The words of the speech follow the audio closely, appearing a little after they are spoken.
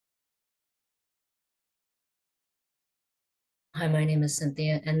Hi, my name is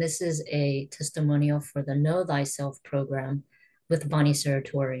Cynthia, and this is a testimonial for the Know Thyself program with Bonnie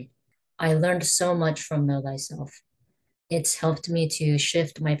Serratore. I learned so much from Know Thyself. It's helped me to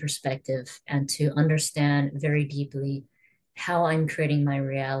shift my perspective and to understand very deeply how I'm creating my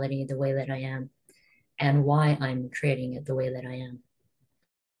reality the way that I am and why I'm creating it the way that I am.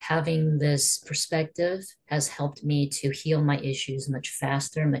 Having this perspective has helped me to heal my issues much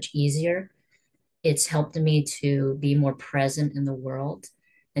faster, much easier. It's helped me to be more present in the world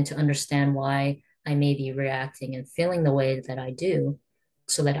and to understand why I may be reacting and feeling the way that I do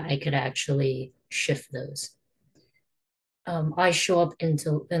so that I could actually shift those. I show up in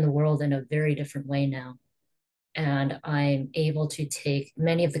the world in a very different way now. And I'm able to take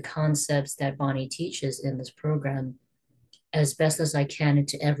many of the concepts that Bonnie teaches in this program as best as I can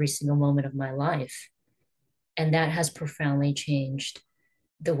into every single moment of my life. And that has profoundly changed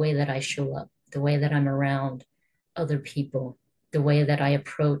the way that I show up, the way that I'm around other people, the way that I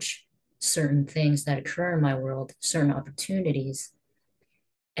approach certain things that occur in my world, certain opportunities.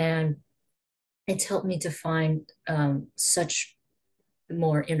 And it's helped me to find such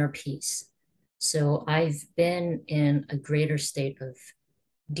more inner peace. So I've been in a greater state of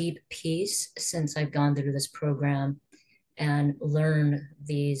deep peace since I've gone through this program and learned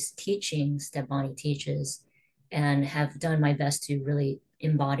these teachings that Bonnie teaches and have done my best to really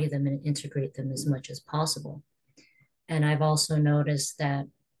embody them and integrate them as much as possible. And I've also noticed that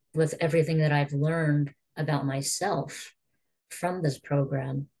with everything that I've learned about myself from this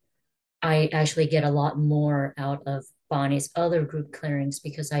program, I actually get a lot more out of Bonnie's other group clearings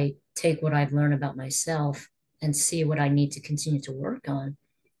because I take what I've learned about myself and see what I need to continue to work on.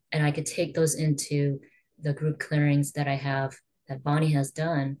 And I could take those into the group clearings that I have that Bonnie has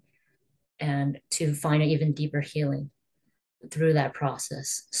done and to find an even deeper healing through that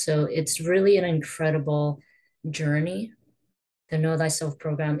process. So it's really an incredible journey. The Know Thyself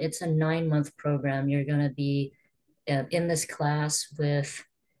program, it's a 9-month program. You're going to be in this class with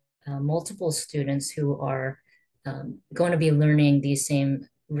multiple students who are going to be learning these same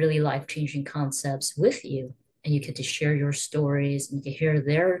really life-changing concepts with you. And you get to share your stories and you can hear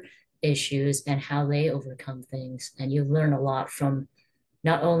their issues and how they overcome things. And you learn a lot from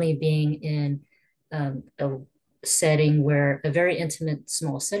not only being in a setting where a very intimate,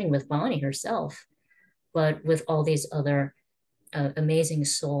 small setting with Bonnie herself, but with all these other amazing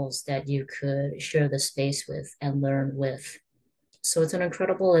souls that you could share the space with and learn with. So it's an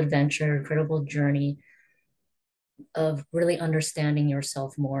incredible adventure, incredible journey of really understanding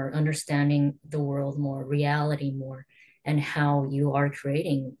yourself more, understanding the world more, reality more, and how you are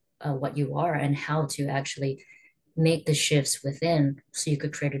creating what you are and how to actually make the shifts within so you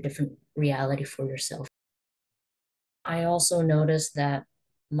could create a different reality for yourself. I also noticed that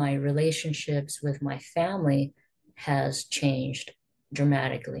my relationships with my family has changed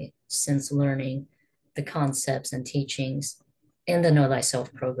dramatically since learning the concepts and teachings in the Know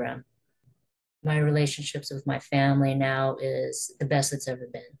Thyself program. My relationships with my family now is the best it's ever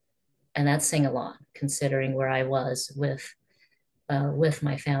been. And that's saying a lot, considering where I was with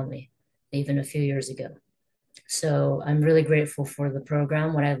my family even a few years ago. So I'm really grateful for the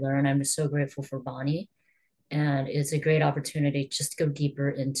program, what I learned. I'm so grateful for Bonnie. And it's a great opportunity just to go deeper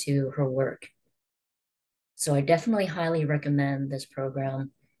into her work. So I definitely highly recommend this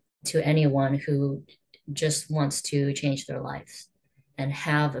program to anyone who just wants to change their lives and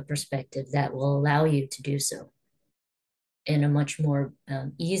have a perspective that will allow you to do so in a much more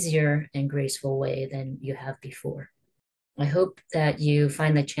easier and graceful way than you have before. I hope that you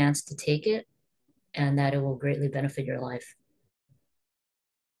find the chance to take it and that it will greatly benefit your life.